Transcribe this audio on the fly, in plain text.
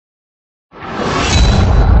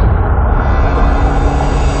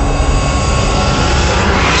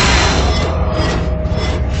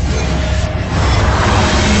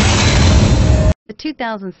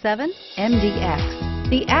2007 MDX.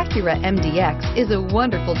 The Acura MDX is a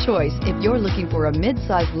wonderful choice if you're looking for a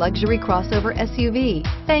mid-size luxury crossover SUV.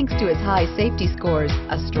 Thanks to its high safety scores,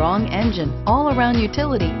 a strong engine, all-around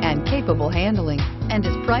utility, and capable handling, and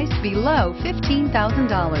is priced below $15,000.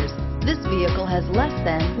 This vehicle has less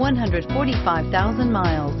than 145,000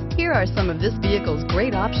 miles. Here are some of this vehicle's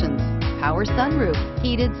great options: power sunroof,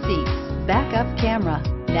 heated seats, backup camera,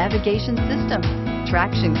 navigation system,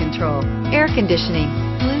 traction control, air conditioning,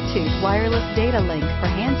 Bluetooth wireless data link for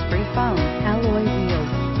hands-free phone, alloy wheels,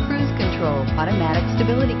 cruise control, automatic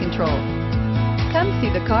stability control. Come see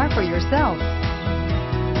the car for yourself.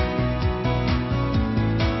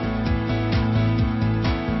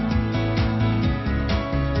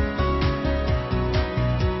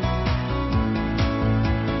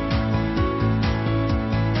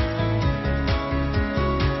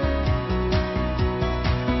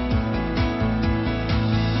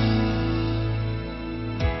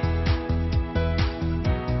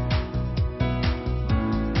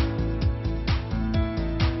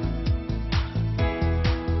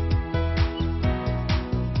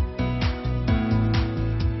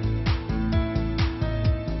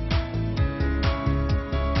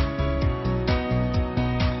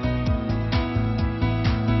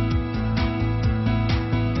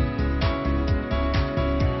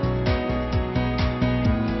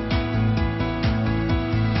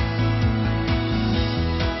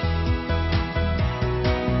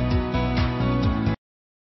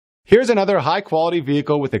 Here's another high-quality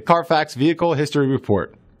vehicle with a Carfax Vehicle History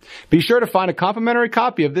Report. Be sure to find a complimentary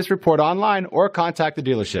copy of this report online or contact the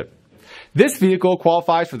dealership. This vehicle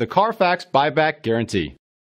qualifies for the Carfax Buyback Guarantee.